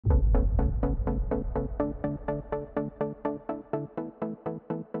I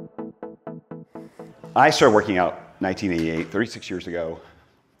started working out 1988, 36 years ago,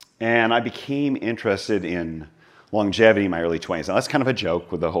 and I became interested in longevity in my early 20s. Now, that's kind of a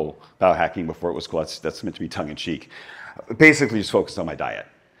joke with the whole biohacking before it was cool. That's meant to be tongue-in-cheek. Basically, just focused on my diet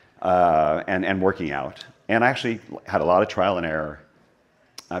and working out. And I actually had a lot of trial and error.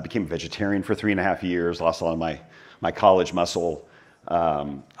 I became a vegetarian for 3.5 years, lost a lot of my college muscle,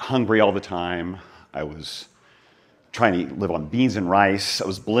 hungry all the time. I was trying to live on beans and rice. I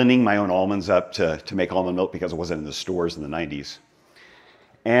was blending my own almonds up to make almond milk because it wasn't in the stores in the 90s.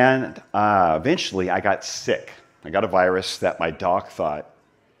 And eventually I got sick. I got a virus that my doc thought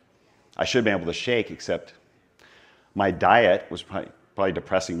I should have been able to shake, except my diet was probably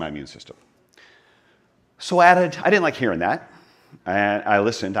depressing my immune system. So I didn't like hearing that. And I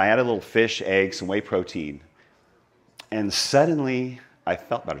listened. I added a little fish, eggs, some whey protein. And suddenly I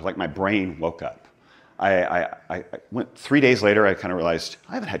felt better, like my brain woke up. I went 3 days later, I kind of realized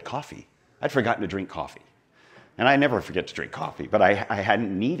I haven't had coffee. I'd forgotten to drink coffee. And I never forget to drink coffee, but I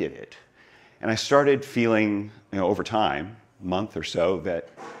hadn't needed it. And I started feeling, over time, a month or so, that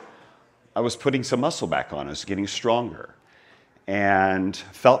I was putting some muscle back on. I was getting stronger and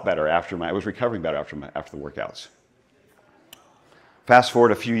felt better I was recovering better after the workouts. Fast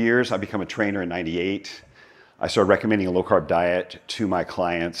forward a few years, I become a trainer in 98. I started recommending a low-carb diet to my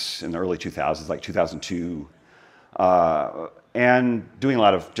clients in the early 2000s, like 2002, and doing a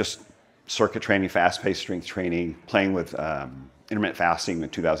lot of just circuit training, fast-paced strength training, playing with intermittent fasting in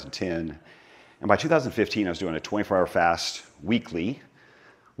 2010. And by 2015, I was doing a 24-hour fast weekly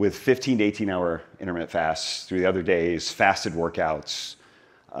with 15 to 18-hour intermittent fasts through the other days, fasted workouts,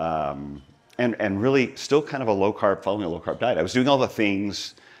 and really still kind of following a low-carb diet. I was doing all the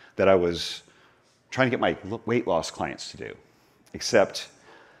things that I was trying to get my weight loss clients to do, except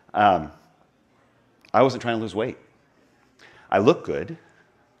I wasn't trying to lose weight. I looked good,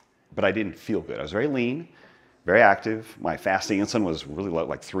 but I didn't feel good. I was very lean, very active. My fasting insulin was really low,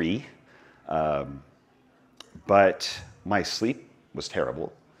 like 3. But my sleep was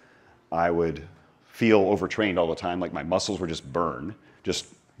terrible. I would feel overtrained all the time, like my muscles were just burned, just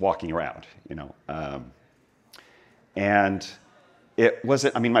walking around, And it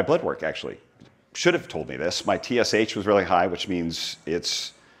wasn't, my blood work actually should have told me this. My TSH was really high, which means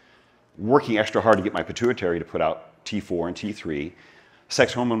it's working extra hard to get my pituitary to put out T4 and T3.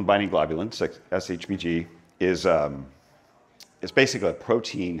 Sex hormone binding globulin, SHBG, is basically a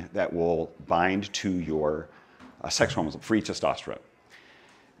protein that will bind to your sex hormones, free testosterone.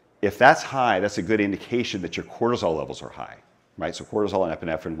 If that's high, that's a good indication that your cortisol levels are high, right? So cortisol and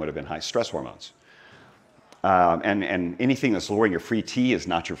epinephrine would have been high stress hormones. And anything that's lowering your free T is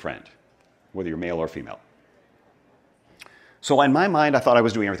not your friend, whether you're male or female. So in my mind, I thought I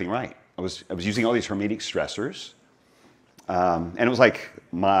was doing everything right. I was using all these hermetic stressors. And it was like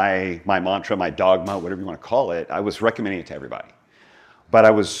my mantra, my dogma, whatever you want to call it. I was recommending it to everybody. But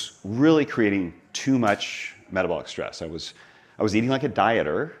I was really creating too much metabolic stress. I was eating like a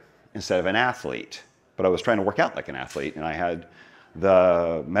dieter instead of an athlete. But I was trying to work out like an athlete, and I had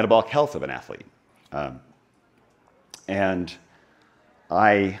the metabolic health of an athlete. And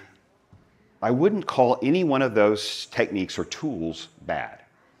I wouldn't call any one of those techniques or tools bad.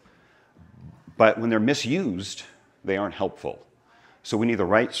 But when they're misused, they aren't helpful. So we need the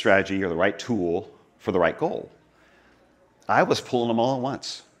right strategy or the right tool for the right goal. I was pulling them all at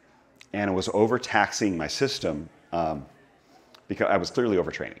once, and it was overtaxing my system because I was clearly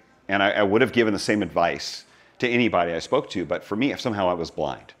overtraining. And I would have given the same advice to anybody I spoke to, but for me, somehow I was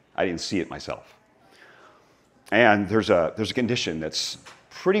blind. I didn't see it myself. And there's a condition that's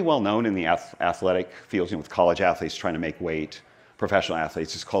pretty well known in the athletic fields, with college athletes trying to make weight, professional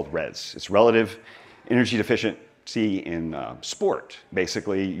athletes. It's called REDS. It's relative energy deficiency in sport.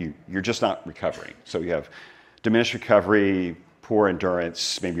 Basically, you're just not recovering. So you have diminished recovery, poor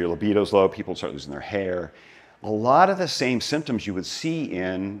endurance, maybe your libido's low, people start losing their hair. A lot of the same symptoms you would see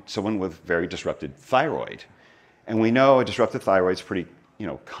in someone with very disrupted thyroid. And we know a disrupted thyroid is pretty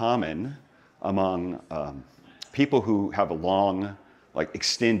common among people who have a long,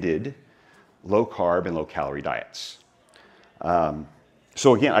 extended low carb and low calorie diets.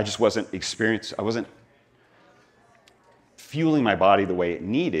 So again, I just wasn't fueling my body the way it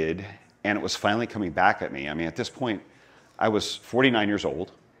needed, and it was finally coming back at me. At this point, I was 49 years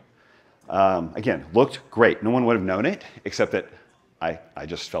old. Again, looked great. No one would have known it, except that I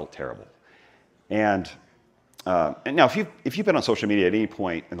just felt terrible. And now, if you've been on social media at any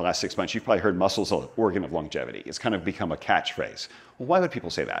point in the last 6 months, you've probably heard muscle's an organ of longevity. It's kind of become a catchphrase. Well, why would people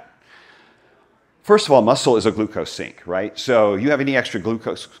say that? First of all, muscle is a glucose sink, right? So you have any extra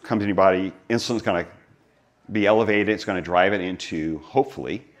glucose comes in your body, insulin's going to be elevated. It's going to drive it into,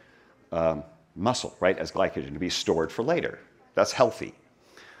 hopefully, muscle, right, as glycogen to be stored for later. That's healthy.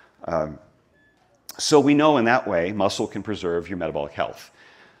 So we know in that way muscle can preserve your metabolic health.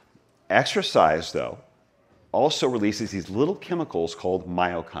 Exercise, though, also releases these little chemicals called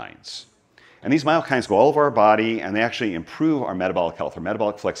myokines. And these myokines go all over our body, and they actually improve our metabolic health, our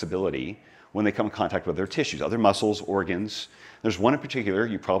metabolic flexibility, when they come in contact with other tissues, other muscles, organs. There's one in particular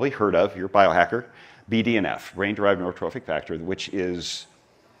you probably heard of, you're a biohacker, BDNF, brain-derived neurotrophic factor, which is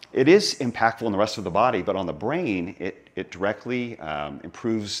impactful in the rest of the body, but on the brain, it directly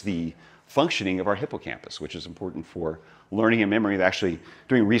improves the functioning of our hippocampus, which is important for learning and memory. They're actually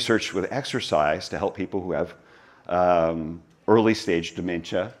doing research with exercise to help people who have early stage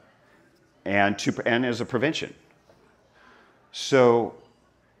dementia and as a prevention. So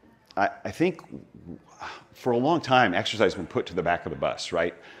I think for a long time, exercise has been put to the back of the bus,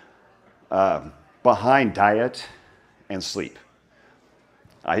 right? Behind diet and sleep.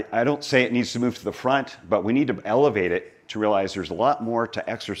 I don't say it needs to move to the front, but we need to elevate it to realize there's a lot more to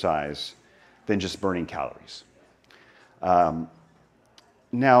exercise than just burning calories.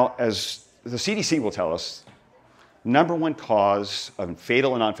 Now, as the CDC will tell us, number one cause of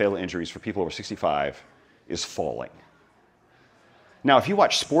fatal and non-fatal injuries for people over 65 is falling. Now, if you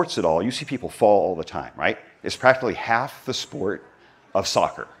watch sports at all, you see people fall all the time, right? It's practically half the sport of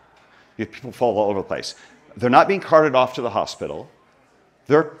soccer. People fall all over the place. They're not being carted off to the hospital.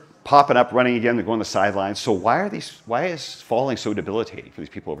 They're popping up, running again, they're going to the sidelines. So why is falling so debilitating for these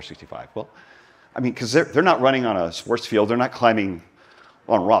people over 65? Well, I mean, because they're not running on a sports field, they're not climbing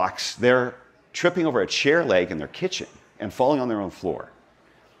on rocks, they're tripping over a chair leg in their kitchen and falling on their own floor.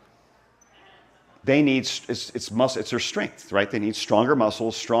 They need, it's their strength, right? They need stronger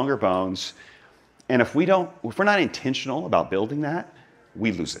muscles, stronger bones. And if we're not intentional about building that,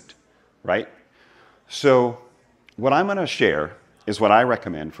 we lose it, right? So what I'm going to share is what I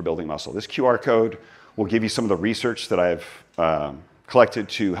recommend for building muscle. This QR code will give you some of the research that I've collected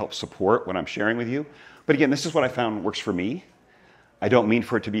to help support what I'm sharing with you. But again, this is what I found works for me. I don't mean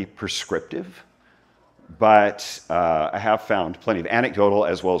for it to be prescriptive, but I have found plenty of anecdotal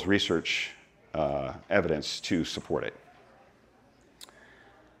as well as research evidence to support it.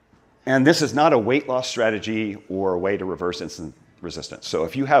 And this is not a weight loss strategy or a way to reverse insulin resistance. So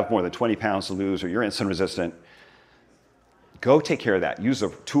if you have more than 20 pounds to lose or you're insulin resistant, go take care of that. Use the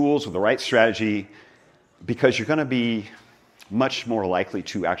tools with the right strategy, because you're going to be much more likely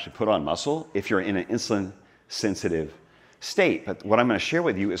to actually put on muscle if you're in an insulin sensitive state. But what I'm going to share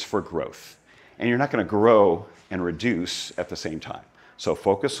with you is for growth. And you're not going to grow and reduce at the same time. So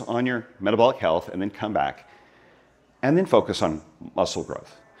focus on your metabolic health and then come back and then focus on muscle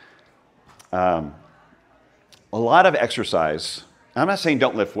growth. A lot of exercise, I'm not saying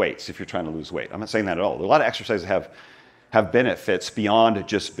don't lift weights if you're trying to lose weight. I'm not saying that at all. A lot of exercises have benefits beyond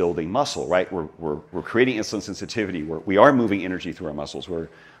just building muscle, right? We're creating insulin sensitivity. We are moving energy through our muscles. We're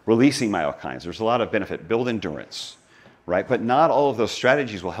releasing myokines. There's a lot of benefit. Build endurance, right? But not all of those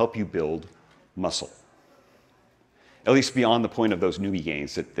strategies will help you build muscle, at least beyond the point of those newbie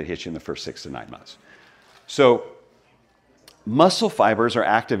gains that hit you in the first 6 to 9 months. So muscle fibers are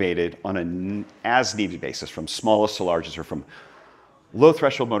activated on an as-needed basis, from smallest to largest, or from low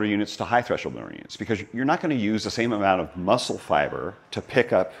threshold motor units to high threshold motor units, because you're not going to use the same amount of muscle fiber to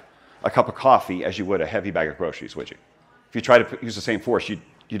pick up a cup of coffee as you would a heavy bag of groceries, would you? If you try to use the same force,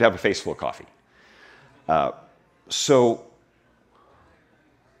 you'd have a face full of coffee. So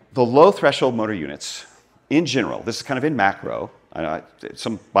the low threshold motor units, in general, this is kind of in macro.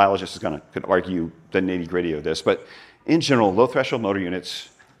 Some biologists could argue the nitty-gritty of this, but in general, low threshold motor units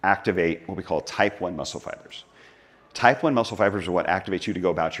activate what we call type 1 muscle fibers. Type 1 muscle fibers are what activates you to go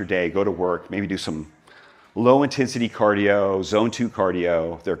about your day, go to work, maybe do some low-intensity cardio, zone 2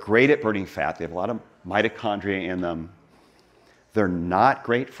 cardio. They're great at burning fat. They have a lot of mitochondria in them. They're not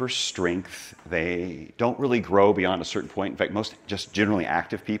great for strength. They don't really grow beyond a certain point. In fact, most just generally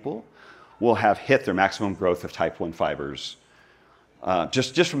active people will have hit their maximum growth of type 1 fibers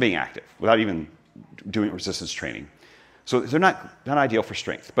just from being active, without even doing resistance training. So they're not ideal for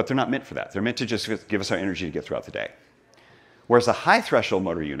strength, but they're not meant for that. They're meant to just give us our energy to get throughout the day. Whereas the high threshold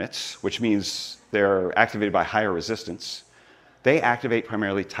motor units, which means they're activated by higher resistance, they activate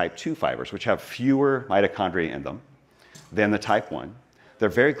primarily type 2 fibers, which have fewer mitochondria in them than the type 1. They're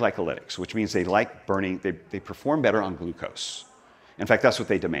very glycolytics, which means they like burning, they perform better on glucose. In fact, that's what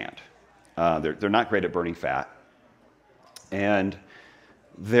they demand. They're not great at burning fat. And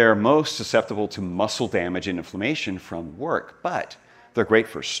they're most susceptible to muscle damage and inflammation from work, but They're great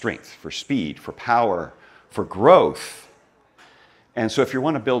for strength, for speed, for power, for growth. And so if you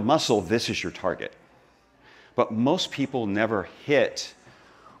want to build muscle, this is your target. But most people never hit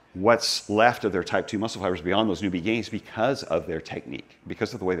what's left of their type 2 muscle fibers beyond those newbie gains because of their technique,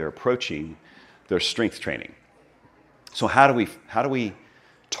 because of the way they're approaching their strength training. So how do we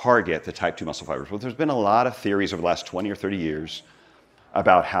target the type 2 muscle fibers? Well, there's been a lot of theories over the last 20 or 30 years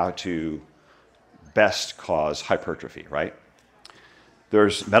about how to best cause hypertrophy, right?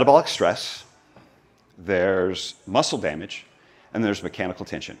 There's metabolic stress, there's muscle damage, and there's mechanical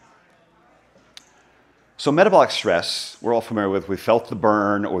tension. So metabolic stress, we're all familiar with. We felt the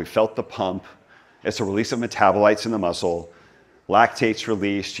burn or we felt the pump. It's a release of metabolites in the muscle. Lactate's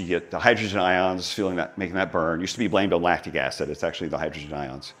released. You get the hydrogen ions making that burn. Used to be blamed on lactic acid. It's actually the hydrogen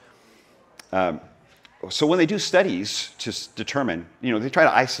ions. So when they do studies to determine, they try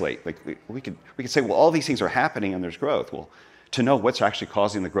to isolate. Like we could say, well, all these things are happening and there's growth. Well, to know what's actually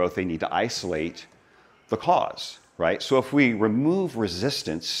causing the growth, they need to isolate the cause, right? So if we remove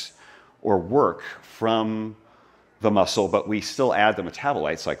resistance or work from the muscle, but we still add the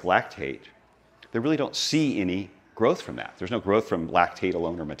metabolites like lactate, they really don't see any growth from that. There's no growth from lactate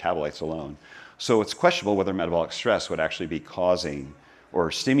alone or metabolites alone. So it's questionable whether metabolic stress would actually be causing or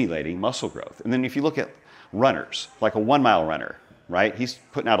stimulating muscle growth. And then if you look at runners, like a 1 mile runner, right? He's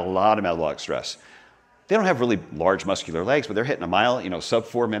putting out a lot of metabolic stress. They don't have really large muscular legs, but they're hitting a mile, sub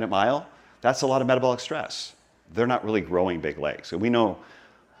 4 minute mile. That's a lot of metabolic stress. They're not really growing big legs. And we know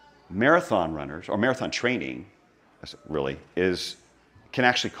marathon runners, or marathon training, really, can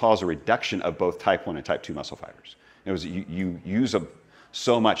actually cause a reduction of both type 1 and type 2 muscle fibers. You use them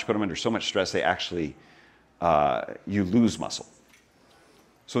so much, put them under so much stress, they actually, you lose muscle.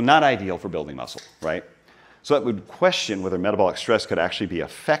 So not ideal for building muscle, right? So that would question whether metabolic stress could actually be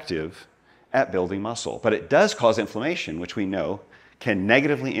effective at building muscle. But it does cause inflammation, which we know can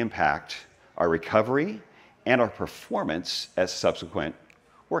negatively impact our recovery and our performance at subsequent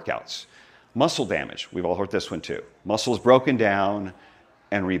workouts. Muscle damage, we've all heard this one too. Muscle is broken down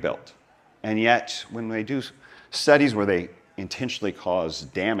and rebuilt. And yet, when they do studies where they intentionally cause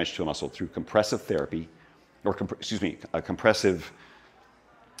damage to a muscle through compressive therapy, or a compressive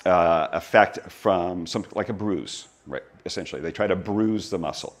effect from something like a bruise, right? Essentially, they try to bruise the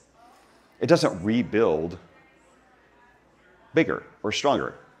muscle. It doesn't rebuild bigger or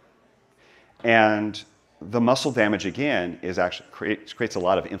stronger. And the muscle damage, again, creates a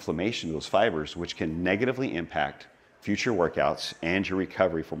lot of inflammation in those fibers, which can negatively impact future workouts and your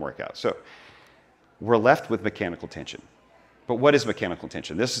recovery from workouts. So we're left with mechanical tension. But what is mechanical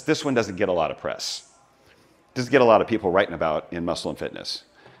tension? This one doesn't get a lot of press. Doesn't get a lot of people writing about in muscle and fitness.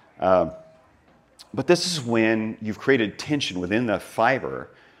 But this is when you've created tension within the fiber.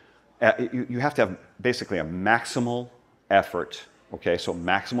 You have to have basically a maximal effort. Okay, so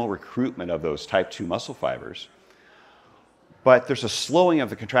maximal recruitment of those type 2 muscle fibers. But there's a slowing of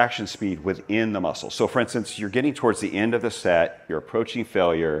the contraction speed within the muscle. So for instance, you're getting towards the end of the set, you're approaching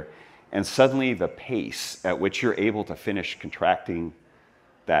failure, and suddenly the pace at which you're able to finish contracting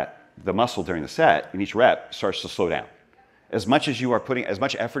the muscle during the set in each rep starts to slow down. As much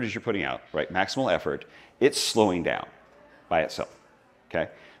effort as you're putting out, right, maximal effort, it's slowing down by itself,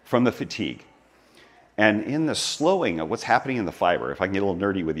 okay, from the fatigue. And in the slowing of what's happening in the fiber, if I can get a little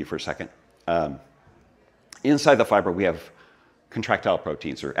nerdy with you for a second, inside the fiber we have contractile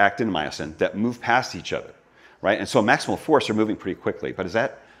proteins, or actin and myosin, that move past each other, right? And so maximal force are moving pretty quickly, but as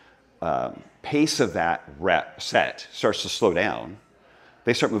that pace of that set starts to slow down,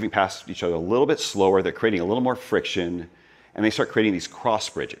 they start moving past each other a little bit slower, they're creating a little more friction, and they start creating these cross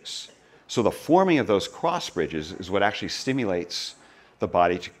bridges. So the forming of those cross bridges is what actually stimulates the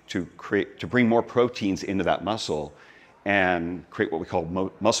body to bring more proteins into that muscle and create what we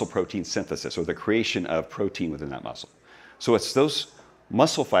call muscle protein synthesis, or the creation of protein within that muscle. So it's those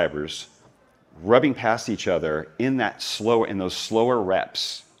muscle fibers rubbing past each other in those slower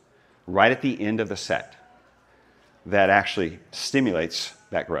reps right at the end of the set that actually stimulates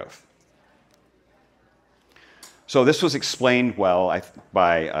that growth. So this was explained well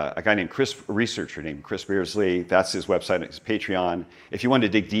by a guy named a researcher named Chris Beardsley. That's his website, his Patreon. If you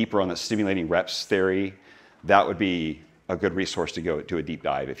wanted to dig deeper on the stimulating reps theory, that would be a good resource to go do a deep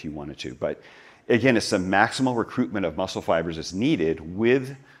dive if you wanted to. But again, it's the maximal recruitment of muscle fibers is needed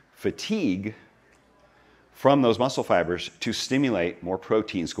with fatigue from those muscle fibers to stimulate more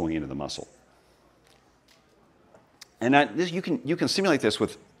proteins going into the muscle. And you can stimulate this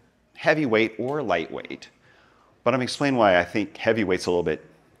with heavy weight or lightweight. But I'm explaining why I think heavyweight's a little bit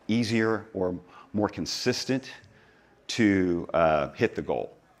easier or more consistent to hit the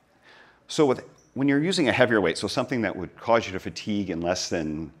goal. So with when you're using a heavier weight, so something that would cause you to fatigue in less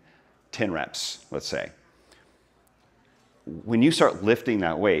than 10 reps, let's say, when you start lifting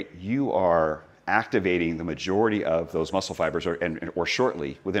that weight, you are activating the majority of those muscle fibers, or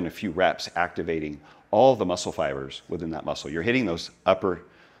shortly, within a few reps, activating all the muscle fibers within that muscle. You're hitting those upper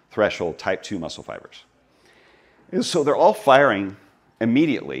threshold type 2 muscle fibers. And so they're all firing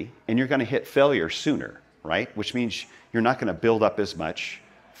immediately, and you're going to hit failure sooner, right? Which means you're not going to build up as much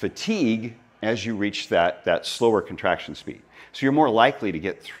fatigue as you reach that slower contraction speed. So you're more likely to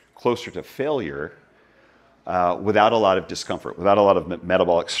get closer to failure without a lot of discomfort, without a lot of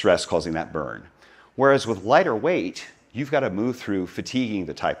metabolic stress causing that burn. Whereas with lighter weight, you've got to move through fatiguing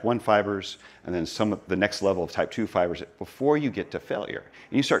the type 1 fibers and then some of the next level of type 2 fibers before you get to failure.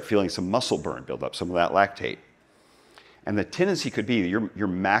 And you start feeling some muscle burn build up, some of that lactate. And the tendency could be your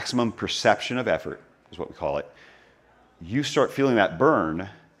maximum perception of effort, is what we call it. You start feeling that burn,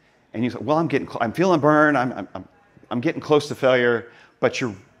 and you say, well, I'm feeling burn, I'm getting close to failure, but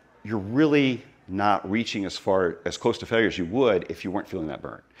you're really not reaching as close to failure as you would if you weren't feeling that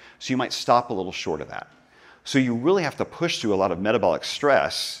burn. So you might stop a little short of that. So you really have to push through a lot of metabolic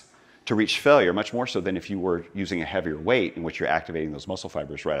stress to reach failure, much more so than if you were using a heavier weight in which you're activating those muscle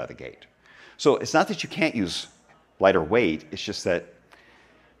fibers right out of the gate. So it's not that you can't use lighter weight, it's just that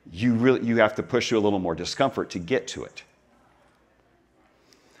you have to push through a little more discomfort to get to it.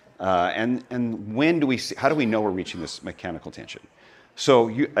 And how do we know we're reaching this mechanical tension? So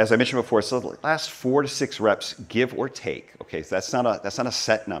as I mentioned before, so the last 4 to 6 reps, give or take. Okay, so that's not a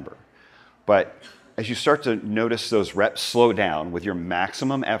set number. But as you start to notice those reps slow down with your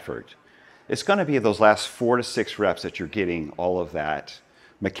maximum effort, it's going to be those last 4 to 6 reps that you're getting all of that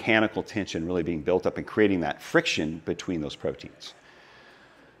mechanical tension really being built up and creating that friction between those proteins.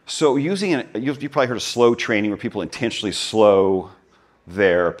 So you've probably heard of slow training, where people intentionally slow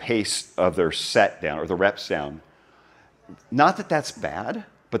their pace of their set down or the reps down. Not that that's bad,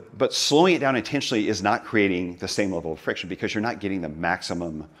 but slowing it down intentionally is not creating the same level of friction because you're not getting the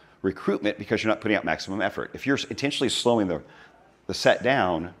maximum recruitment because you're not putting out maximum effort. If you're intentionally slowing the set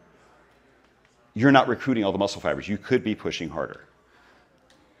down, you're not recruiting all the muscle fibers. You could be pushing harder,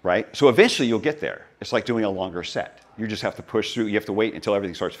 right? So eventually you'll get there. It's like doing a longer set. You just have to push through. You have to wait until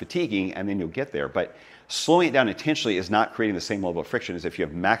everything starts fatiguing, and then you'll get there. But slowing it down intentionally is not creating the same level of friction as if you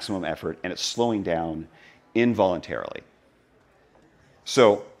have maximum effort and it's slowing down involuntarily.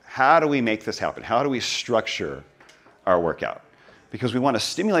 So how do we make this happen? How do we structure our workout? Because we want to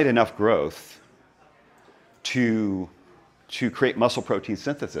stimulate enough growth to create muscle protein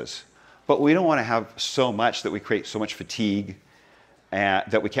synthesis, but we don't want to have so much that we create so much fatigue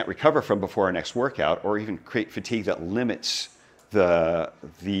that we can't recover from before our next workout, or even create fatigue that limits the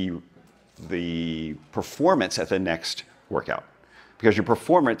performance at the next workout. Because your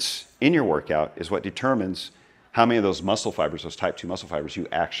performance in your workout is what determines how many of those muscle fibers, those type 2 muscle fibers, you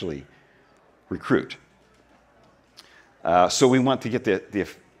actually recruit. So we want to get the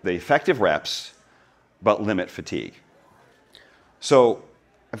effective reps, but limit fatigue. So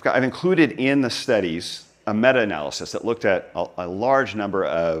I've included in the studies a meta-analysis that looked at a large number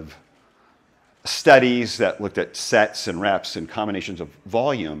of studies that looked at sets and reps and combinations of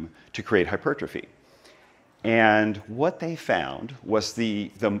volume to create hypertrophy. And what they found was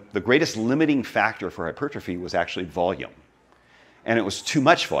the greatest limiting factor for hypertrophy was actually volume. And it was too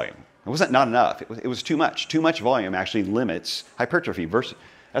much volume. It wasn't not enough. It was too much. Too much volume actually limits hypertrophy.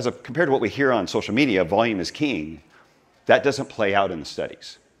 Compared to what we hear on social media, volume is king. That doesn't play out in the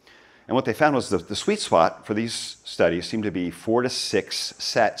studies. And what they found was the sweet spot for these studies seemed to be 4 to 6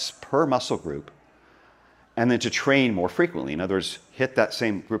 sets per muscle group, and then to train more frequently. In other words, hit that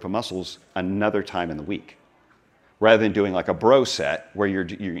same group of muscles another time in the week, rather than doing like a bro set where you're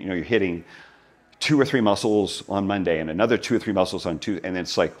hitting 2 or 3 muscles on Monday and another 2 or 3 muscles on Tuesday, and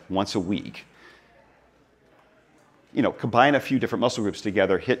it's like once a week. Combine a few different muscle groups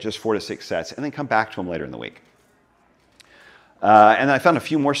together, hit just 4 to 6 sets, and then come back to them later in the week. And then I found a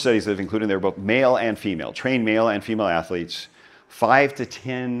few more studies that have included there, both male and female, trained male and female athletes. 5 to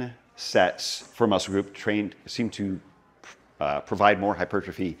 10 sets for muscle group trained seem to provide more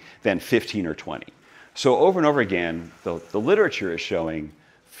hypertrophy than 15 or 20. So over and over again, the literature is showing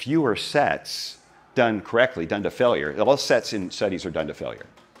fewer sets done correctly, done to failure. All sets in studies are done to failure.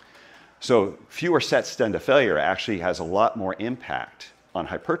 So fewer sets done to failure actually has a lot more impact on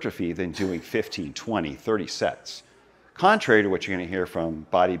hypertrophy than doing 15, 20, 30 sets. Contrary to what you're going to hear from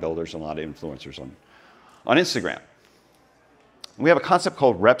bodybuilders and a lot of influencers on Instagram. We have a concept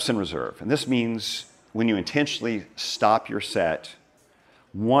called reps in reserve. And this means when you intentionally stop your set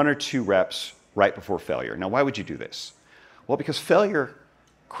 1 or 2 reps right before failure. Now, why would you do this? Well, because failure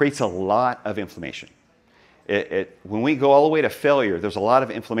creates a lot of inflammation. When we go all the way to failure, there's a lot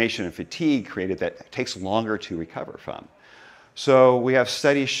of inflammation and fatigue created that takes longer to recover from. So we have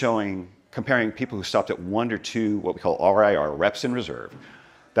studies showing, comparing people who stopped at 1 or 2, what we call RIR, reps in reserve.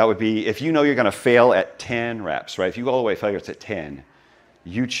 That would be, if you know you're going to fail at 10 reps, right? If you go all the way to failure, it's at 10,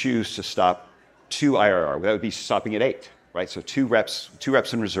 you choose to stop 2 IRR. That would be stopping at 8, right? So 2 reps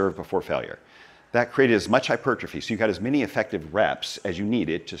in reserve before failure. That created as much hypertrophy. So you got as many effective reps as you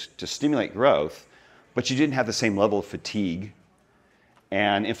needed to stimulate growth, but you didn't have the same level of fatigue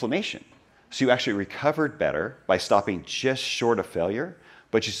and inflammation. So you actually recovered better by stopping just short of failure,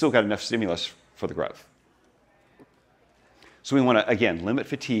 but you still got enough stimulus for the growth. So we want to, again, limit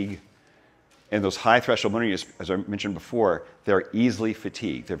fatigue. And those high threshold motor units, as I mentioned before, they're easily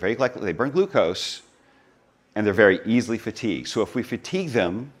fatigued. They're very likely, they burn glucose, and they're very easily fatigued. So if we fatigue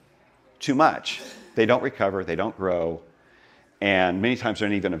them too much, they don't recover, they don't grow, and many times they're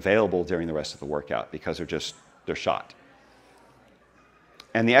not even available during the rest of the workout because they're shot.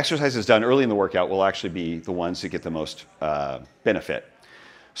 And the exercises done early in the workout will actually be the ones that get the most benefit.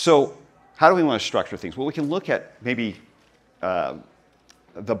 So how do we want to structure things? Well, we can look at maybe what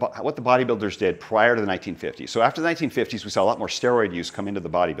the bodybuilders did prior to the 1950s. So after the 1950s, we saw a lot more steroid use come into the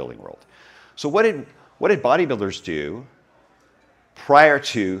bodybuilding world. So what did bodybuilders do prior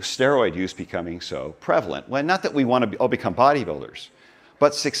to steroid use becoming so prevalent? Well, not that we want to all become bodybuilders,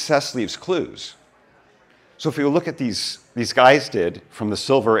 but success leaves clues. So if you look at these guys did from the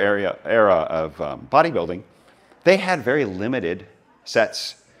silver era of bodybuilding, they had very limited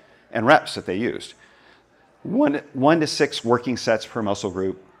sets and reps that they used. 1 to 6 working sets per muscle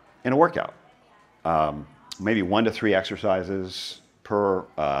group in a workout. Maybe 1 to 3 exercises per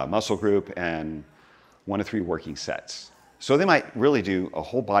muscle group and 1 to 3 working sets. So they might really do a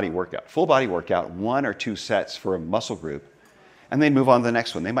whole body workout, full body workout, 1 or 2 sets for a muscle group, and then move on to the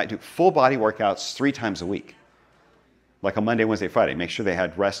next one. They might do full body workouts 3 times a week, like a Monday, Wednesday, Friday. Make sure they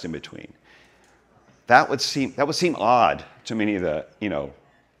had rest in between. That would seem odd to many of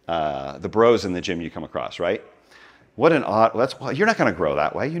the bros in the gym you come across, right? What an odd. Well, you're not going to grow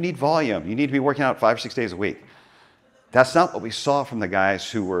that way. You need volume. You need to be working out 5 or 6 days a week. That's not what we saw from the guys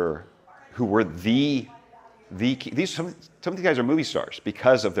who were some of these guys are movie stars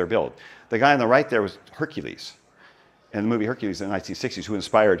because of their build. The guy on the right there was Hercules in the movie Hercules in the 1960s, who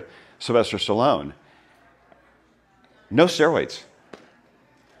inspired Sylvester Stallone. No steroids.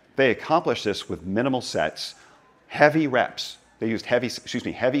 They accomplished this with minimal sets, heavy reps. They used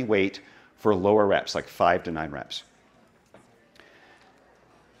heavy weight for lower reps, like 5 to 9 reps.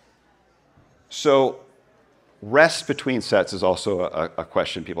 So rest between sets is also a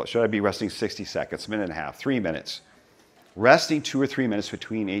question people. Should I be resting 60 seconds, minute and a half, 3 minutes? Resting 2 or 3 minutes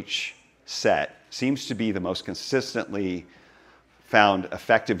between each set seems to be the most consistently found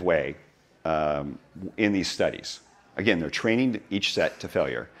effective way in these studies. Again, they're training each set to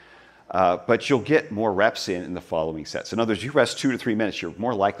failure, but you'll get more reps in the following sets. In other words, you rest 2 to 3 minutes, you're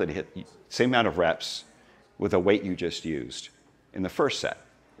more likely to hit the same amount of reps with a weight you just used in the first set.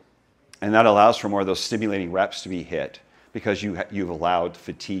 And that allows for more of those stimulating reps to be hit because you've allowed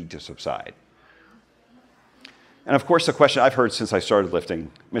fatigue to subside. And of course, the question I've heard since I started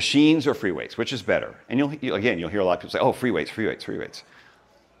lifting, machines or free weights, which is better? And you'll hear a lot of people say, oh, free weights, free weights, free weights.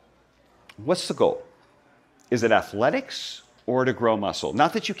 What's the goal? Is it athletics or to grow muscle?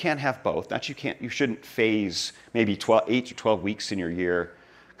 Not that you can't have both. You shouldn't phase maybe 8 to 12 weeks in your year,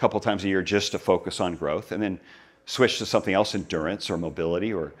 a couple times a year, just to focus on growth, and then switch to something else, endurance or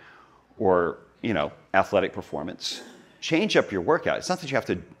mobility or athletic performance. Change up your workout. It's not that you have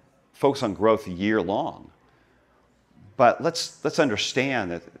to focus on growth year long, but let's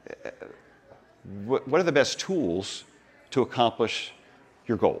understand that what are the best tools to accomplish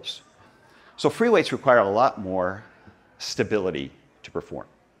your goals. So free weights require a lot more stability to perform.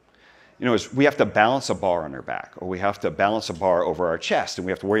 We have to balance a bar on our back, or we have to balance a bar over our chest, and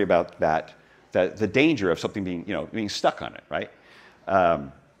we have to worry about the danger of something being stuck on it, right?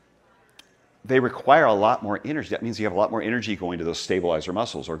 They require a lot more energy. That means you have a lot more energy going to those stabilizer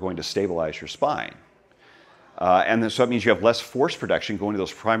muscles or going to stabilize your spine. So that means you have less force production going to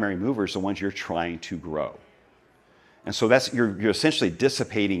those primary movers, the ones you're trying to grow. And so you're essentially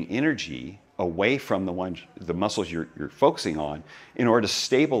dissipating energy away from the muscles you're focusing on in order to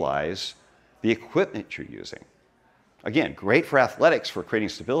stabilize the equipment you're using. Again, great for athletics, for creating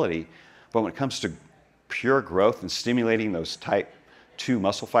stability, but when it comes to pure growth and stimulating those type 2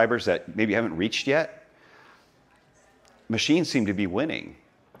 muscle fibers that maybe haven't reached yet, machines seem to be winning.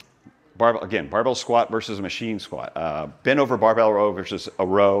 Barbell squat versus a machine squat. Bent over barbell row versus a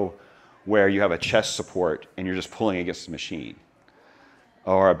row where you have a chest support and you're just pulling against the machine.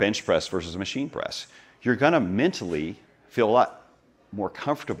 or a bench press versus a machine press. You're going to mentally feel a lot more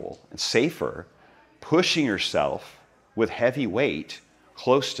comfortable and safer pushing yourself with heavy weight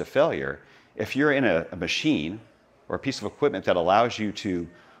close to failure if you're in a machine or a piece of equipment that allows you to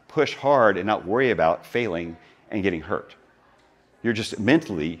push hard and not worry about failing and getting hurt. You're just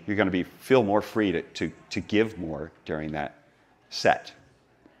mentally, you're going to feel more free to give more during that set.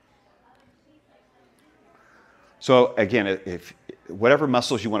 So again, if whatever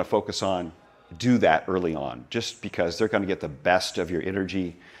muscles you want to focus on, do that early on, just because they're going to get the best of your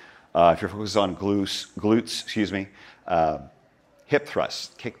energy. If you're focused on glutes, hip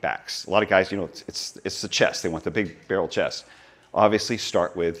thrusts, kickbacks. A lot of guys, it's the chest. They want the big barrel chest. Obviously,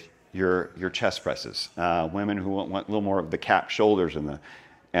 start with your chest presses. Women who want a little more of the cap shoulders and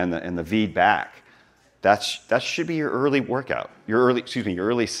the V back. That should be your early workout. Your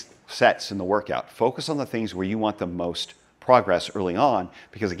early sets in the workout. Focus on the things where you want the most progress early on,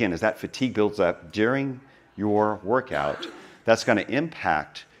 because again, as that fatigue builds up during your workout, that's going to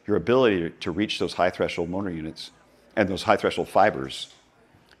impact your ability to reach those high threshold motor units and those high threshold fibers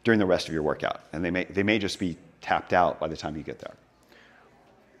during the rest of your workout. And they may just be tapped out by the time you get there.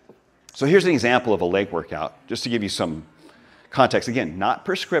 So here's an example of a leg workout, just to give you some context. Again, not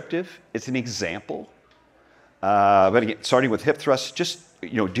prescriptive, it's an example. But again, starting with hip thrusts, just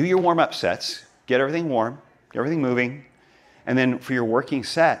do your warm-up sets, get everything warm, get everything moving, and then for your working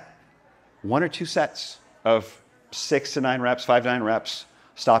set, 1 or 2 sets of 6 to 9 reps, 5 to 9 reps,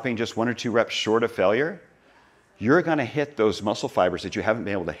 stopping just 1 or 2 reps short of failure, you're going to hit those muscle fibers that you haven't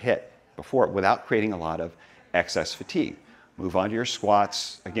been able to hit before without creating a lot of excess fatigue. Move on to your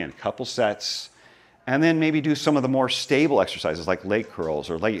squats, again, a couple sets, and then maybe do some of the more stable exercises like leg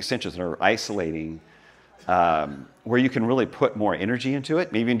curls or leg extensions that are isolating, where you can really put more energy into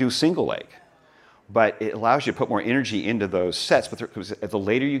it, maybe even do single leg. But it allows you to put more energy into those sets. But the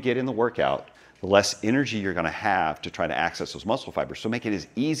later you get in the workout, the less energy you're going to have to try to access those muscle fibers. So make it as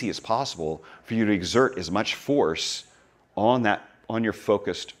easy as possible for you to exert as much force on your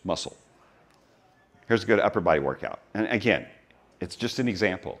focused muscle. Here's a good upper body workout. And again, it's just an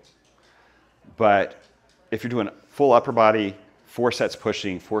example. But if you're doing full upper body, 4 sets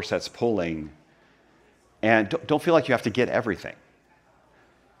pushing, 4 sets pulling, and don't feel like you have to get everything.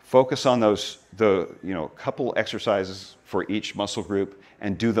 Focus on the couple exercises for each muscle group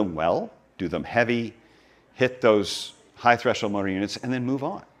and do them well, do them heavy, hit those high threshold motor units, and then move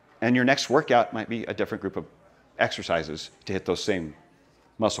on. And your next workout might be a different group of exercises to hit those same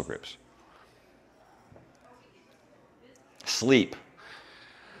muscle groups. Sleep.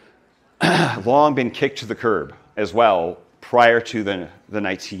 Long been kicked to the curb as well prior to the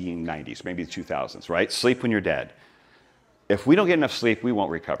 1990s, maybe the 2000s, right? Sleep when you're dead. If we don't get enough sleep, we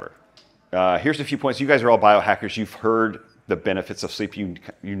won't recover. Here's a few points. You guys are all biohackers. You've heard the benefits of sleep. You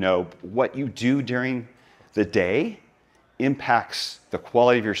know what you do during the day impacts the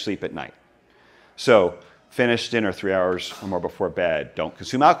quality of your sleep at night. So finish dinner 3 hours or more before bed. Don't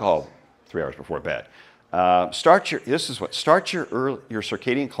consume alcohol 3 hours before bed. Start your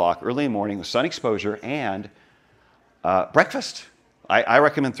circadian clock early in the morning with sun exposure and breakfast. I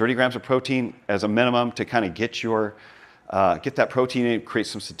recommend 30 grams of protein as a minimum to kind of get that protein in, create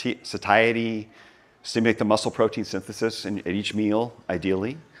some satiety, stimulate the muscle protein synthesis at each meal,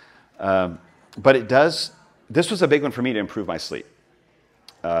 ideally. But this was a big one for me to improve my sleep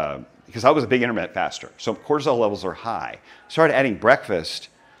because I was a big intermittent faster. So cortisol levels are high. Started adding breakfast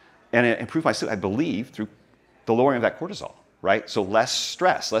and it improved my sleep, I believe, through the lowering of that cortisol, right? So less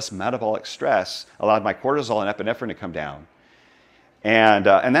stress, less metabolic stress allowed my cortisol and epinephrine to come down. And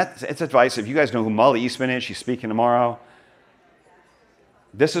it's advice. If you guys know who Molly Eastman is, she's speaking tomorrow.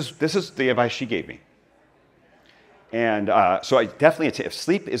 This is the advice she gave me. And so I definitely, if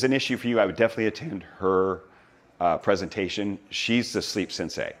sleep is an issue for you, I would definitely attend her presentation. She's the sleep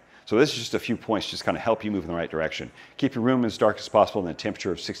sensei. So this is just a few points just kind of help you move in the right direction. Keep your room as dark as possible and a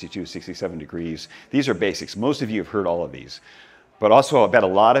temperature of 62, 67 degrees. These are basics. Most of you have heard all of these. But also I bet a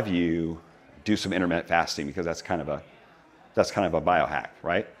lot of you do some intermittent fasting because that's kind of a biohack,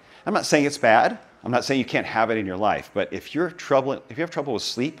 right? I'm not saying it's bad. I'm not saying you can't have it in your life. But if you have trouble with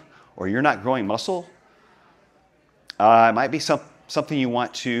sleep or you're not growing muscle, it might be something you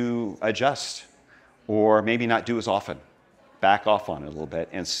want to adjust or maybe not do as often. Back off on it a little bit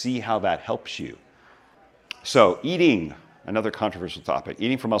and see how that helps you. So eating, another controversial topic,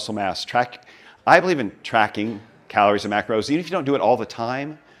 eating for muscle mass. I believe in tracking calories and macros. Even if you don't do it all the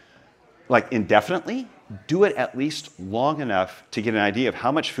time, like indefinitely, do it at least long enough to get an idea of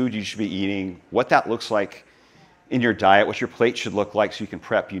how much food you should be eating, what that looks like in your diet, what your plate should look like so you can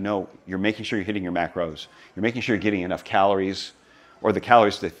prep. You're making sure you're hitting your macros. You're making sure you're getting enough calories or the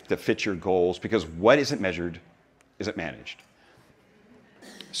calories that fit your goals, because what isn't measured isn't managed.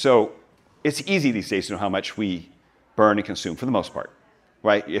 So it's easy these days to know how much we burn and consume for the most part,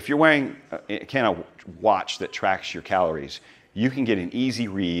 right? If you're wearing a kind of watch that tracks your calories, you can get an easy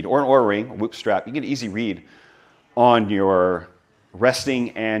read, or an Oura ring, a Whoop strap, you can get an easy read on your resting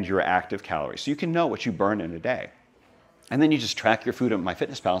and your active calories. So you can know what you burn in a day. And then you just track your food at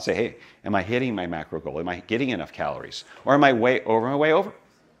MyFitnessPal and say, hey, am I hitting my macro goal? Am I getting enough calories? Or am I way over,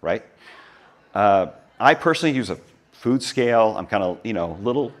 right? I personally use a food scale. I'm kind of, a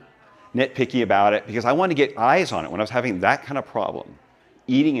little nitpicky about it because I wanted to get eyes on it. When I was having that kind of problem,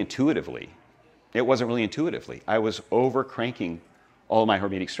 eating intuitively, it wasn't really intuitively. I was over cranking all my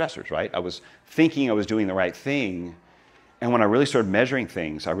hormetic stressors, right? I was thinking I was doing the right thing. And when I really started measuring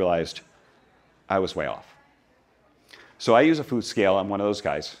things, I realized I was way off. So I use a food scale. I'm one of those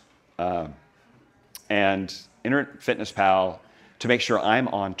guys. And enter MyFitnessPal to make sure I'm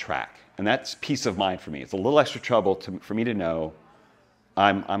on track. And that's peace of mind for me. It's a little extra trouble for me to know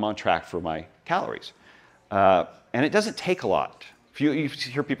I'm on track for my calories. And it doesn't take a lot. If you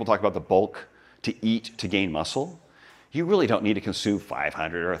hear people talk about the bulk to eat to gain muscle, you really don't need to consume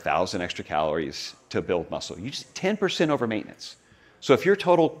 500 or 1,000 extra calories to build muscle. You just 10% over maintenance. So if your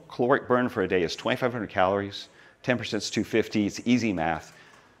total caloric burn for a day is 2,500 calories, 10% is 250, it's easy math.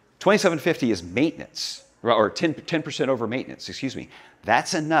 2,750 is maintenance, or 10% over maintenance, excuse me.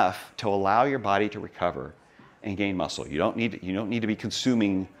 That's enough to allow your body to recover and gain muscle. You don't need to be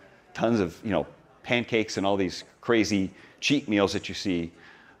consuming tons of pancakes and all these crazy cheat meals that you see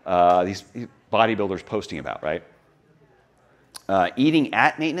these bodybuilders posting about, right? Eating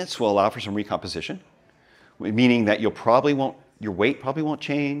at maintenance will allow for some recomposition, meaning that your weight probably won't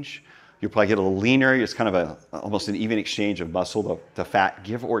change. You'll probably get a little leaner. It's kind of almost an even exchange of muscle to fat,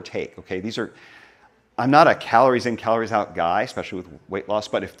 give or take. Okay, I'm not a calories in, calories out guy, especially with weight loss.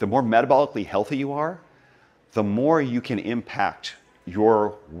 But if the more metabolically healthy you are, the more you can impact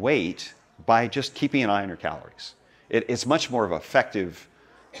your weight by just keeping an eye on your calories. It's much more of an effective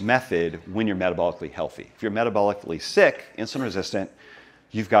method when you're metabolically healthy. If you're metabolically sick, insulin resistant,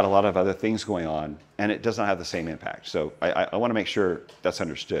 you've got a lot of other things going on, and it does not have the same impact. So I want to make sure that's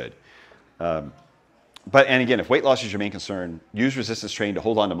understood. And again, if weight loss is your main concern, use resistance training to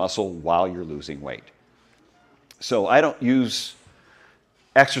hold on to muscle while you're losing weight. So I don't use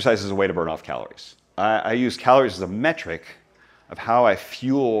exercise as a way to burn off calories. I use calories as a metric of how I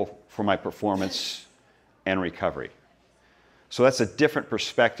fuel for my performance and recovery. So that's a different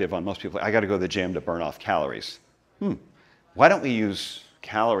perspective on most people. I got to go to the gym to burn off calories. Why don't we use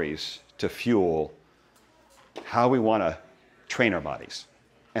calories to fuel how we want to train our bodies?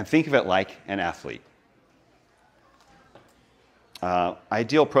 And think of it like an athlete.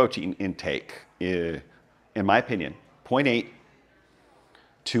 Ideal protein intake, in my opinion, 0.8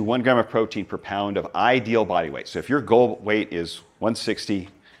 to 1 gram of protein per pound of ideal body weight. So if your goal weight is 160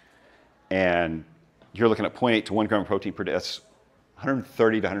 and you're looking at 0.8 to 1 gram of protein per day, that's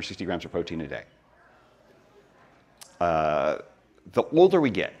 130 to 160 grams of protein a day. The older we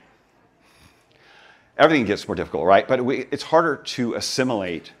get, everything gets more difficult, right? But it's harder to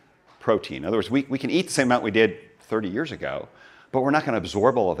assimilate protein. In other words, we can eat the same amount we did 30 years ago, but we're not going to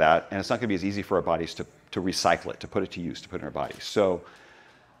absorb all of that, and it's not going to be as easy for our bodies to recycle it, to put it to use, to put in our bodies. So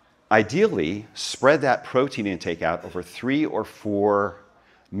ideally, spread that protein intake out over 3 or 4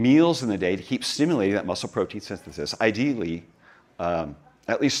 meals in the day to keep stimulating that muscle protein synthesis. Ideally,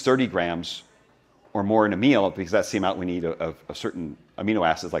 at least 30 grams or more in a meal, because that's the amount we need of certain amino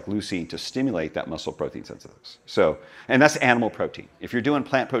acids like leucine to stimulate that muscle protein synthesis. So, and that's animal protein. If you're doing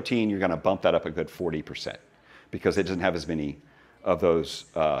plant protein, you're going to bump that up a good 40% because it doesn't have as many of those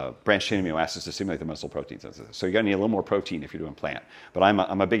branched chain amino acids to stimulate the muscle protein synthesis. So you're going to need a little more protein if you're doing plant. But I'm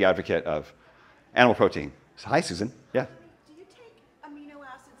a big advocate of animal protein. So, hi, Susan. Yeah. Do you take amino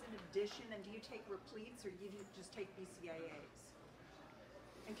acids in addition, and do you take repletes, or do you just take BCAAs?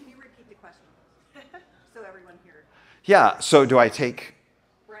 And can you repeat the question so everyone here? Yeah. So do I take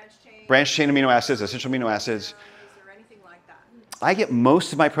branched chain amino acids, essential amino acids? Or anything like that? I get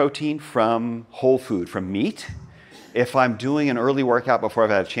most of my protein from whole food, from meat. If I'm doing an early workout before I've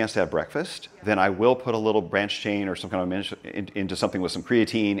had a chance to have breakfast, then I will put a little branched chain or some kind of into something with some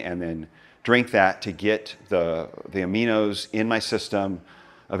creatine and then drink that to get the aminos in my system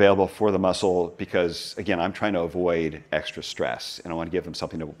available for the muscle because, again, I'm trying to avoid extra stress and I want to give them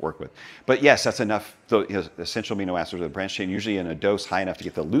something to work with. But yes, that's enough. The essential amino acids or the branched chain, usually in a dose high enough to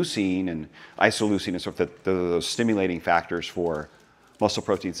get the leucine and isoleucine and sort of those stimulating factors for muscle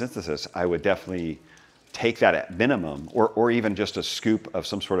protein synthesis, I would definitely take that at minimum, or even just a scoop of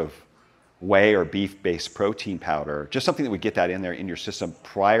some sort of whey or beef-based protein powder, just something that would get that in there in your system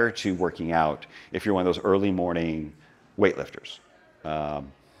prior to working out if you're one of those early morning weightlifters.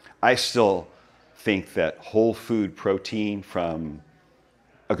 I still think that whole food protein from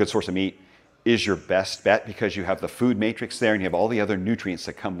a good source of meat is your best bet because you have the food matrix there and you have all the other nutrients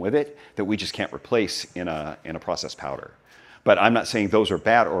that come with it that we just can't replace in a processed powder. But I'm not saying those are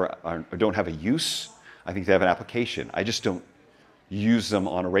bad or don't have a use. I think they have an application. I just don't use them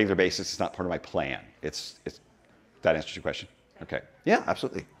on a regular basis. It's not part of my plan. That answers your question? Okay. Yeah,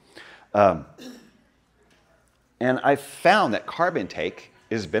 absolutely. And I've found that carb intake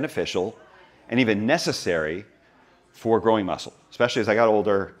is beneficial and even necessary for growing muscle, especially as I got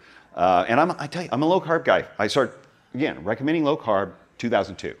older. And I tell you, I'm a low carb guy. I started, again, recommending low carb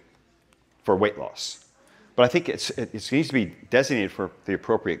 2002 for weight loss. But I think it needs to be designated for the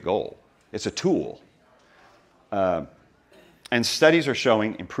appropriate goal. It's a tool. And studies are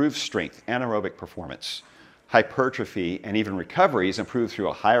showing improved strength, anaerobic performance, hypertrophy, and even recovery is improved through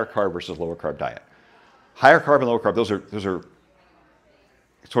a higher carb versus lower carb diet. Higher carb and lower carb, those are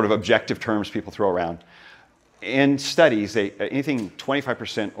sort of objective terms people throw around. In studies, anything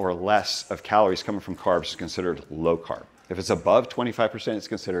 25% or less of calories coming from carbs is considered low carb. If it's above 25%, it's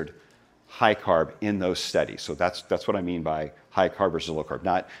considered high carb in those studies. So that's what I mean by high carb versus low carb,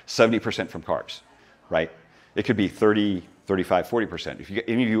 not 70% from carbs, right? It could be 30, 35, 40%. If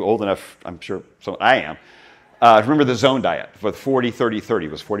any of you old enough, I'm sure I am, remember the zone diet with 40, 30, 30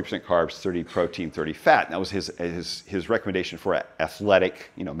 was 40% carbs, 30 protein, 30 fat. And that was his recommendation for athletic,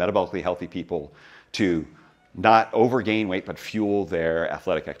 metabolically healthy people to not overgain weight, but fuel their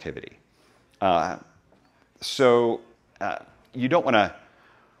athletic activity. So you're not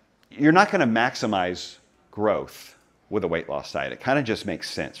going to maximize growth with a weight loss diet. It kind of just makes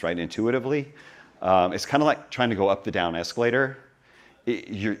sense, right? Intuitively. It's kind of like trying to go up the down escalator.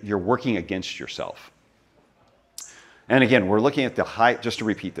 You're working against yourself. And again, we're looking at the high, just to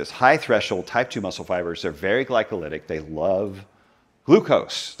repeat this, high threshold type 2 muscle fibers. They're very glycolytic. They love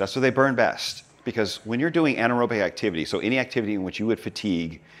glucose. That's what they burn best. Because when you're doing anaerobic activity, so any activity in which you would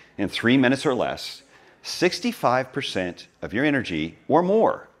fatigue in 3 minutes or less, 65% of your energy or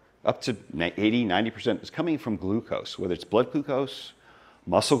more, up to 80, 90% is coming from glucose, whether it's blood glucose,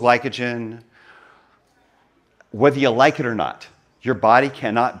 muscle glycogen, whether you like it or not. Your body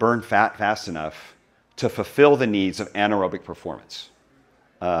cannot burn fat fast enough to fulfill the needs of anaerobic performance.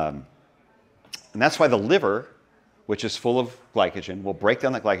 And that's why the liver, which is full of glycogen, will break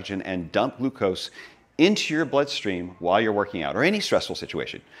down that glycogen and dump glucose into your bloodstream while you're working out or any stressful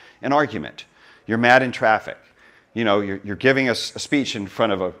situation. An argument. You're mad in traffic. You're giving a speech in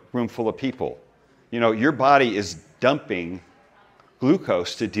front of a room full of people. Your body is dumping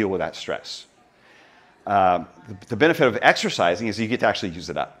glucose to deal with that stress. The benefit of exercising is you get to actually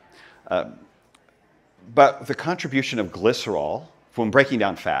use it up. But the contribution of glycerol from breaking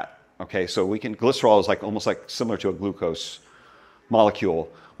down fat, okay, so glycerol is almost like similar to a glucose molecule.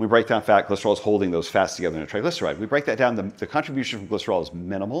 When we break down fat, glycerol is holding those fats together in a triglyceride. We break that down, the contribution from glycerol is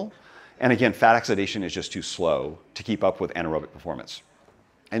minimal. And again, fat oxidation is just too slow to keep up with anaerobic performance.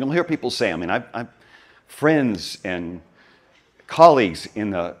 And you'll hear people say, I've friends and colleagues in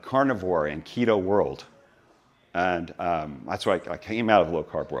the carnivore and keto world, and that's why I came out of the low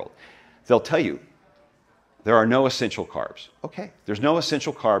carb world. They'll tell you, there are no essential carbs. Okay, there's no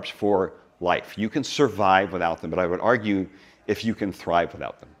essential carbs for life. You can survive without them, but I would argue if you can thrive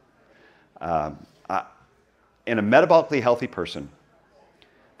without them. In a metabolically healthy person,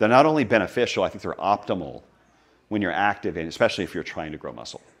 they're not only beneficial, I think they're optimal when you're active, and especially if you're trying to grow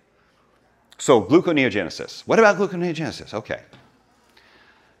muscle. So gluconeogenesis. What about gluconeogenesis? Okay.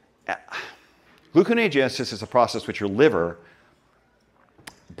 Gluconeogenesis is a process which your liver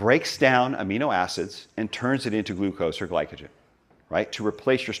breaks down amino acids and turns it into glucose or glycogen, right? To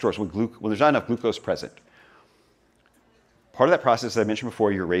replace your stores when there's not enough glucose present. Part of that process, as I mentioned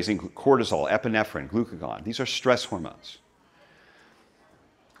before, you're raising cortisol, epinephrine, glucagon. These are stress hormones.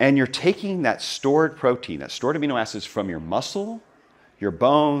 And you're taking that stored protein, that stored amino acids from your muscle, your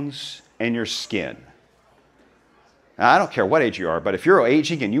bones, and your skin. Now, I don't care what age you are, but if you're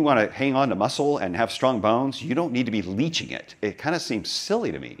aging and you want to hang on to muscle and have strong bones, you don't need to be leaching it. It kind of seems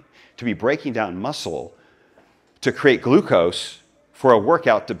silly to me to be breaking down muscle to create glucose for a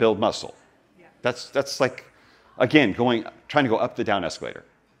workout to build muscle. Yeah. That's like, again, trying to go up the down escalator.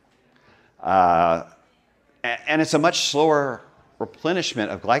 And it's a much slower replenishment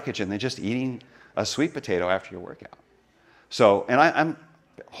of glycogen than just eating a sweet potato after your workout. So, and I'm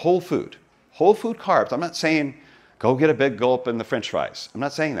whole food carbs. I'm not saying go get a big gulp in the French fries. I'm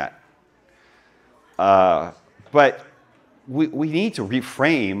not saying that. But we need to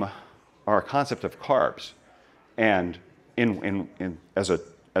reframe our concept of carbs and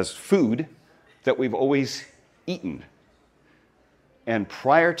as food that we've always eaten. And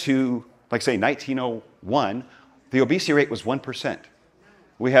prior to, like say, 1901, the obesity rate was 1%.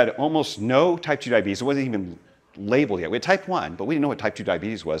 We had almost no type 2 diabetes. It wasn't even labeled yet. We had type 1, but we didn't know what type 2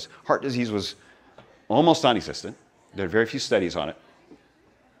 diabetes was. Heart disease was almost non-existent. There are very few studies on it.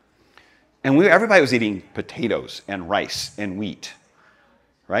 And everybody was eating potatoes and rice and wheat,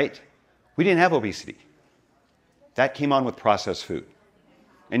 right? We didn't have obesity. That came on with processed food.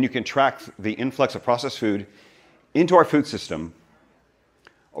 And you can track the influx of processed food into our food system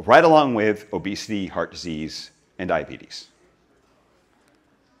right along with obesity, heart disease, and diabetes.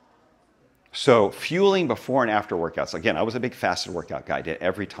 So fueling before and after workouts. Again, I was a big fasted workout guy, did it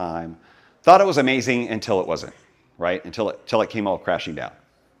every time. Thought it was amazing until it wasn't, right? Until it came all crashing down.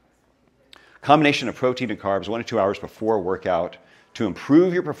 Combination of protein and carbs 1 to 2 hours before a workout to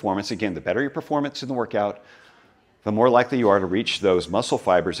improve your performance. Again, the better your performance in the workout, the more likely you are to reach those muscle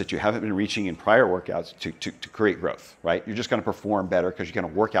fibers that you haven't been reaching in prior workouts to create growth, right? You're just going to perform better because you're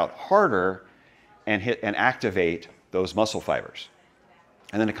going to work out harder and hit and activate those muscle fibers.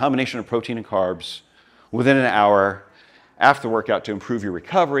 And then a combination of protein and carbs within an hour after the workout to improve your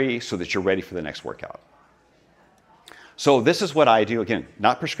recovery so that you're ready for the next workout. So this is what I do. Again,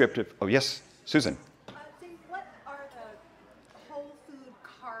 not prescriptive. Oh, yes, Susan. So what are the whole food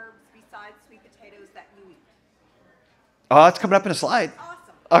carbs besides sweet potatoes that you eat? Oh, it's coming up in a slide.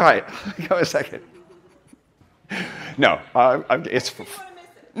 Awesome. All right, give me a second. No, it's... You want to miss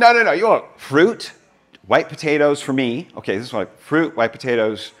it. No. You want fruit, white potatoes for me. Okay, this is what fruit, white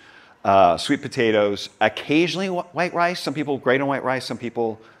potatoes, sweet potatoes, occasionally white rice. Some people great on white rice. Some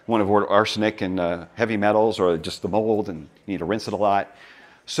people want to avoid arsenic and heavy metals or just the mold and you need to rinse it a lot.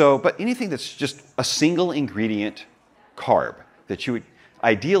 So, but anything that's just a single ingredient carb that you would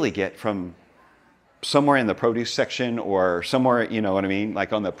ideally get from somewhere in the produce section or somewhere, you know what I mean,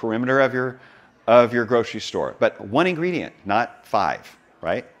 like on the perimeter of your grocery store. But one ingredient, not 5,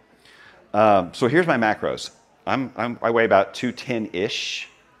 right? So here's my macros. I weigh about 210-ish,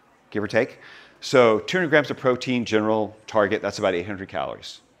 give or take. So 200 grams of protein, general target, that's about 800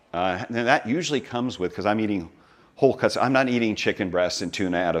 calories. And that usually comes with, because I'm eating whole cuts, I'm not eating chicken breasts and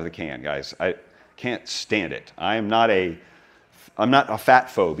tuna out of the can, guys. I can't stand it. I'm not a fat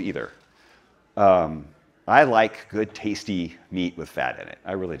phobe either. I like good, tasty meat with fat in it.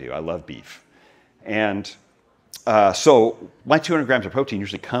 I really do. I love beef. And so my 200 grams of protein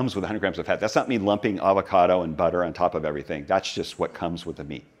usually comes with 100 grams of fat. That's not me lumping avocado and butter on top of everything. That's just what comes with the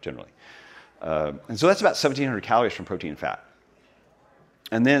meat, generally. And so that's about 1,700 calories from protein and fat.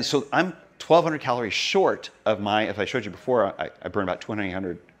 And then, so I'm 1,200 calories short of as I showed you before, I burn about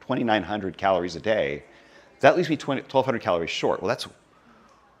 2,900 calories a day. That leaves me 1,200 calories short. Well, that's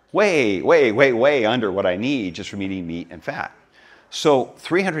way under what I need just from eating meat and fat. So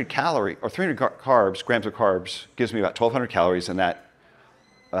 300 grams of carbs gives me about 1,200 calories, and that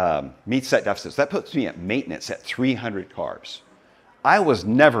meets that deficit. So that puts me at maintenance at 300 carbs. I was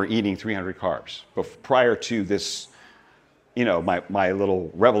never eating 300 carbs prior to this, you know, my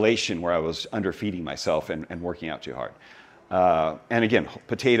little revelation where I was underfeeding myself and working out too hard. And again,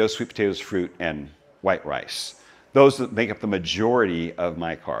 potatoes, sweet potatoes, fruit, and white rice. Those that make up the majority of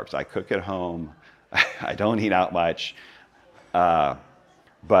my carbs. I cook at home. I don't eat out much.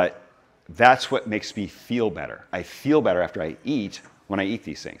 But that's what makes me feel better. I feel better after I eat when I eat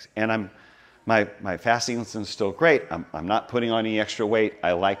these things. And my fasting is still great. I'm not putting on any extra weight.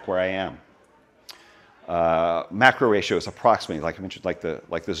 I like where I am. Macro ratio is approximately, like I mentioned, like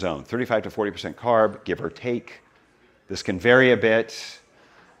the zone, 35 to 40% carb, give or take. This can vary a bit,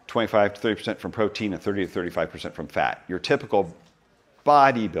 25 to 30% from protein and 30 to 35% from fat. Your typical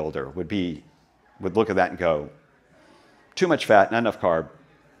bodybuilder would look at that and go, too much fat, not enough carb.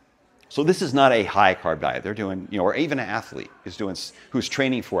 So this is not a high carb diet. They're doing, you know, or even an athlete who's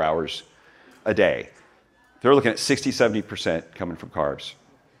training 4 hours a day. They're looking at 60, 70% coming from carbs.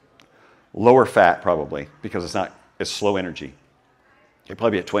 Lower fat probably, because it's slow energy. You'd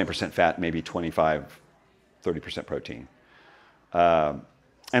probably be at 20% fat, maybe 25, 30% protein.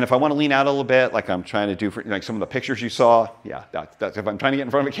 And if I want to lean out a little bit, like I'm trying to do for like some of the pictures you saw, yeah, that's if I'm trying to get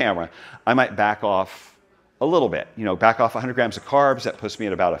in front of a camera, I might back off a little bit. You know, back off 100 grams of carbs. That puts me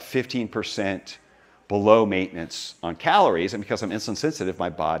at about a 15% below maintenance on calories. And because I'm insulin sensitive, my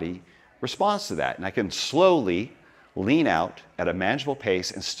body responds to that. And I can slowly lean out at a manageable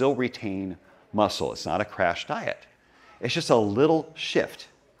pace and still retain muscle. It's not a crash diet. It's just a little shift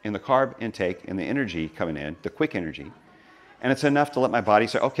in the carb intake and the energy coming in, the quick energy. And it's enough to let my body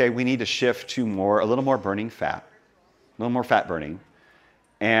say, okay, we need to shift to a little more burning fat, a little more fat burning.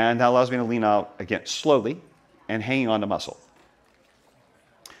 And that allows me to lean out, again, slowly and hanging on to muscle.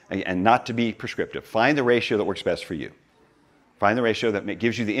 And not to be prescriptive. Find the ratio that works best for you. Find the ratio that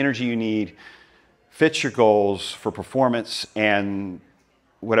gives you the energy you need, fits your goals for performance and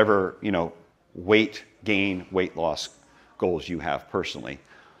whatever, weight gain, weight loss goals you have personally.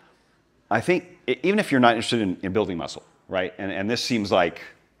 I think even if you're not interested in building muscle, right? And this seems like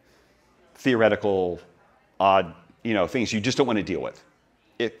theoretical, odd, things you just don't want to deal with.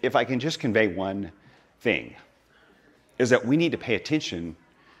 If I can just convey one thing, is that we need to pay attention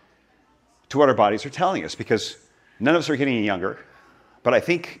to what our bodies are telling us, because none of us are getting any younger. But I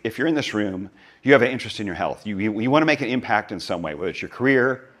think if you're in this room, you have an interest in your health. You want to make an impact in some way, whether it's your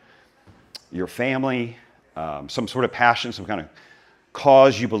career, your family, some sort of passion, some kind of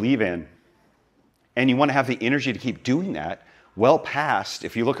cause you believe in, and you want to have the energy to keep doing that well past,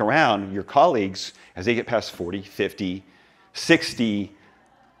 if you look around, your colleagues, as they get past 40, 50, 60,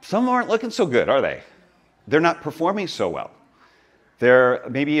 some aren't looking so good, are they? They're not performing so well. They're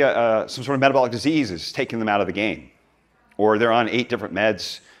maybe some sort of metabolic disease is taking them out of the game. Or they're on 8 different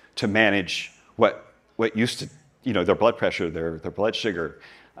meds to manage what used to, their blood pressure, their blood sugar.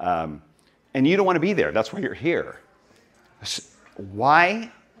 And you don't want to be there. That's why you're here.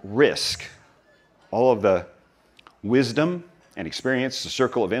 Why risk all of the wisdom and experience, the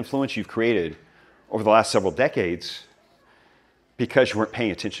circle of influence you've created over the last several decades because you weren't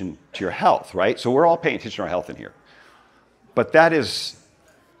paying attention to your health, right? So we're all paying attention to our health in here. But that is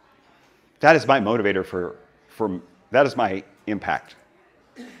my motivator that is my impact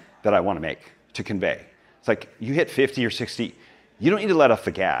that I want to make, to convey. It's like you hit 50 or 60, you don't need to let off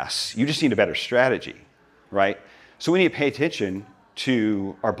the gas. You just need a better strategy, right? So we need to pay attention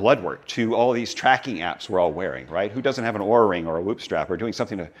to our blood work, to all these tracking apps we're all wearing, right? Who doesn't have an Oura Ring or a Whoop strap or doing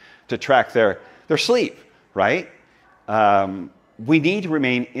something to track their sleep, right? We need to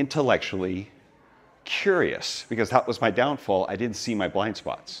remain intellectually curious, because that was my downfall. I didn't see my blind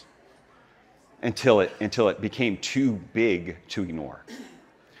spots until it became too big to ignore.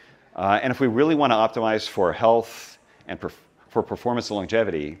 And if we really want to optimize for health and for performance and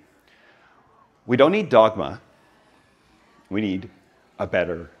longevity, we don't need dogma. We need a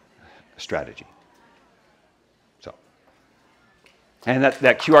better strategy. So, and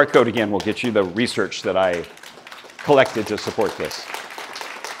that QR code again will get you the research that I collected to support this.